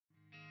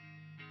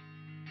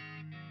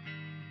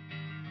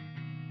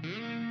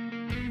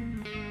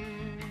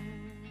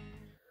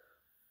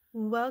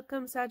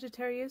Welcome,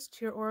 Saggitarius,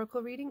 to your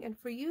oracle reading, and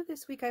for you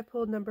this week I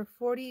pulled number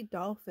 40,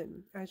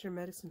 Dolphin, as your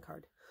medicine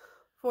card.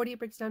 40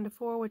 breaks down to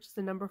 4, which is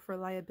the number for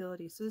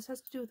liability. So this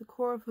has to do with the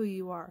core of who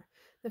you are,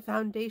 the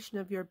foundation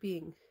of your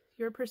being.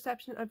 Your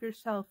perception of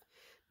yourself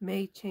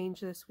may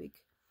change this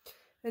week.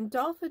 And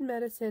Dolphin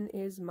medicine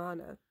is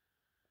mana.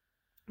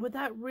 What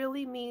that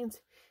really means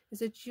is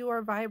that you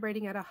are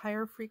vibrating at a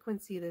higher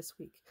frequency this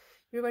week.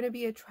 You're going to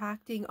be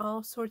attracting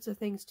all sorts of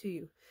things to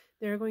you.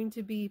 There are going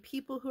to be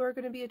people who are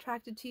going to be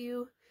attracted to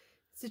you,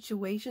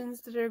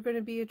 situations that are going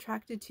to be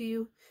attracted to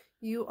you.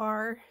 You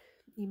are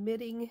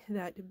emitting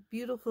that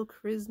beautiful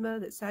charisma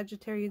that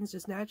Sagittarians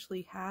just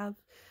naturally have.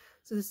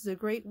 So this is a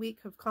great week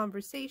of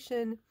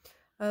conversation,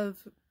 of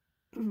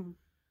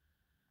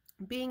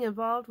being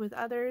involved with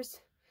others,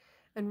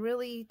 and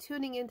really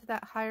tuning into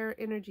that higher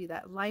energy,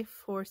 that life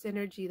force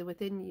energy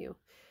within you,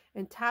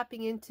 and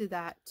tapping into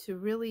that to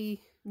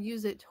really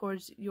use it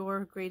towards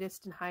your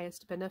greatest and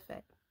highest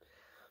benefit.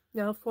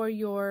 Now for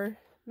your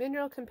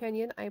mineral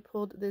companion, I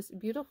pulled this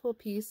beautiful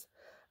piece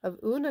of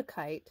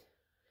unakite,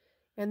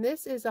 and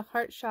this is a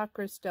heart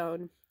chakra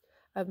stone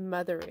of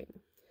mothering.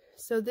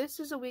 So this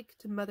is a week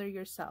to mother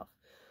yourself.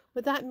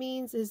 What that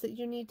means is that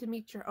you need to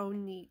meet your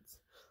own needs.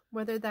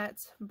 Whether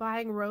that's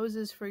buying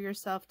roses for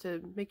yourself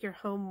to make your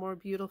home more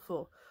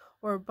beautiful,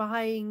 or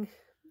buying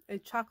a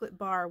chocolate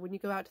bar when you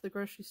go out to the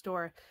grocery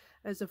store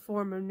as a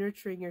form of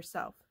nurturing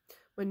yourself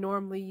when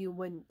normally you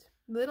wouldn't.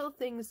 Little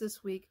things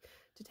this week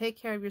to take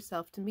care of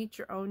yourself, to meet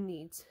your own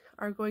needs,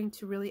 are going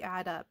to really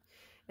add up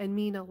and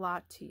mean a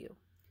lot to you.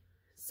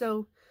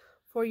 So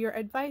for your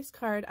advice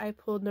card, I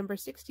pulled number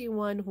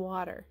 61,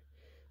 water.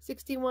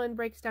 61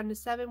 breaks down to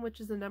 7, which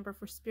is the number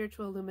for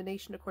spiritual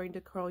illumination according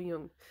to Carl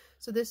Jung.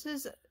 So this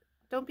is,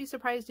 don't be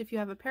surprised if you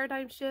have a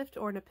paradigm shift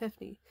or an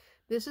epiphany.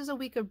 This is a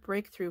week of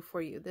breakthrough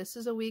for you. This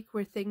is a week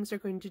where things are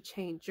going to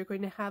change. You're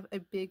going to have a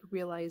big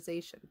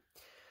realization.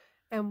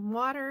 And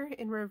water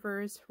in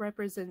reverse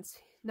represents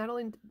not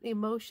only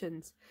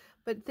emotions,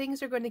 but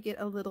things are going to get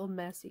a little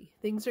messy.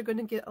 Things are going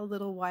to get a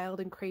little wild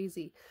and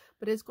crazy,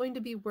 but it's going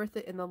to be worth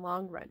it in the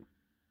long run.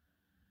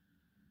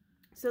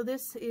 So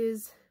this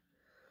is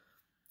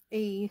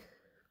a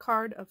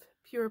card of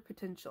pure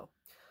potential.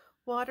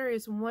 Water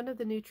is one of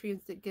the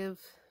nutrients that give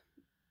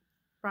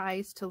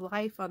rise to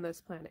life on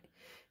this planet.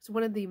 It's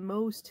one of the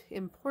most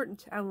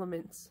important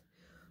elements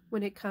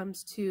when it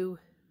comes to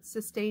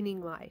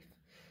sustaining life.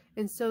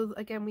 And so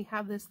again, we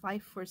have this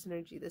life force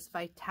energy, this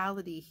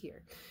vitality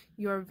here.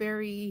 You're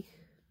very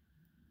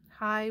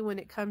high when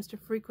it comes to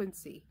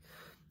frequency.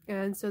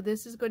 And so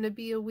this is going to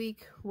be a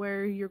week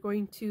where you're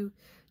going to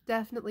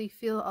definitely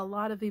feel a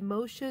lot of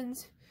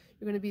emotions.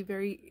 You're going to be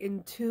very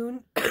in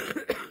tune.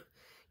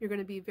 You're going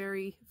to be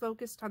very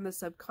focused on the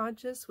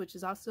subconscious, which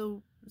is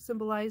also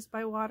symbolized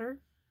by water.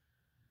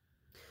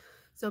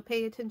 So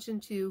pay attention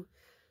to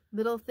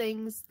little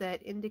things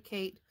that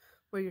indicate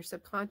where your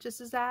subconscious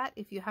is at.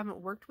 If you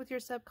haven't worked with your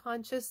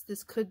subconscious,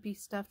 this could be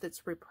stuff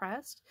that's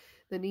repressed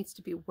that needs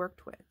to be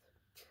worked with.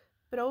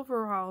 But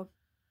overall,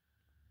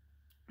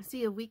 I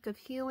see a week of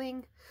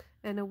healing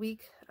and a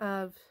week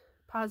of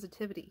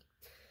positivity.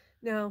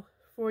 Now,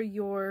 for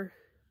your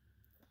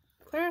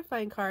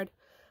clarifying card,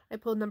 I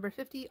pulled number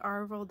 50,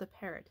 Arvel the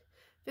Parrot.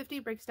 50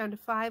 breaks down to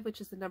 5,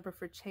 which is the number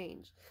for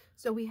change.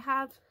 So we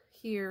have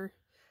here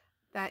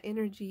that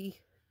energy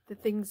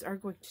that things are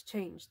going to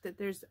change, that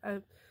there's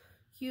a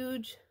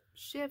huge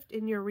shift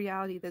in your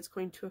reality that's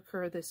going to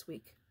occur this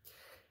week.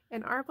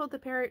 And Arvel the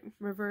Parrot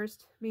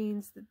reversed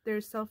means that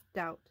there's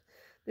self-doubt.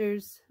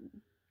 There's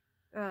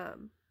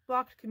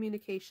blocked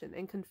communication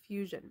and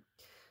confusion.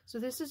 So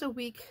this is a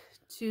week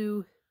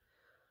to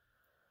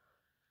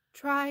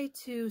try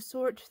to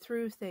sort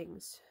through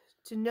things,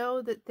 to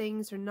know that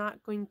things are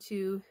not going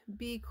to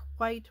be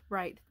quite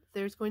right.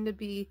 There's going to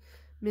be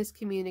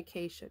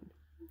miscommunication.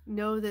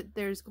 Know that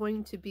there's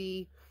going to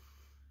be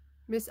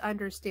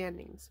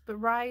misunderstandings, but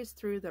rise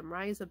through them,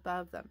 rise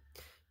above them.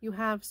 You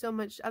have so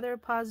much other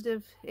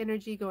positive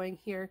energy going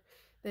here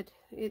that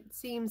it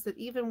seems that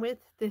even with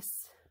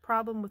this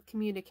problem with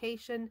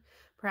communication,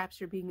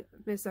 perhaps you're being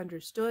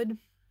misunderstood,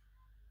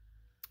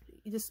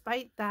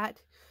 despite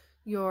that,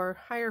 your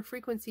higher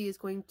frequency is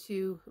going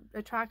to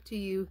attract to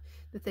you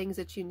the things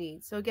that you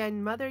need. So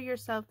again, mother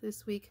yourself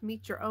this week,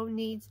 meet your own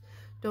needs.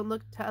 Don't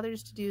look to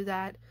others to do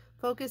that.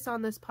 Focus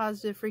on this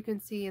positive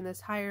frequency and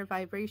this higher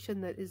vibration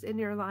that is in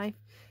your life,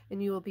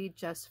 and you will be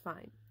just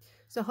fine.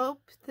 So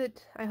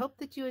I hope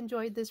that you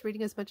enjoyed this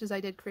reading as much as I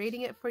did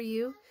creating it for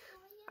you.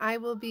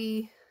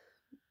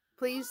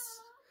 Please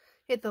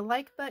hit the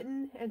like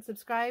button and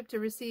subscribe to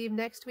receive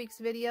next week's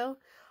video.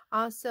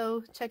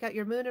 Also, check out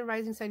your moon and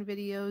rising sign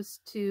videos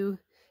to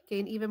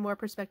gain even more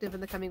perspective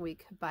in the coming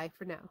week. Bye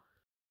for now.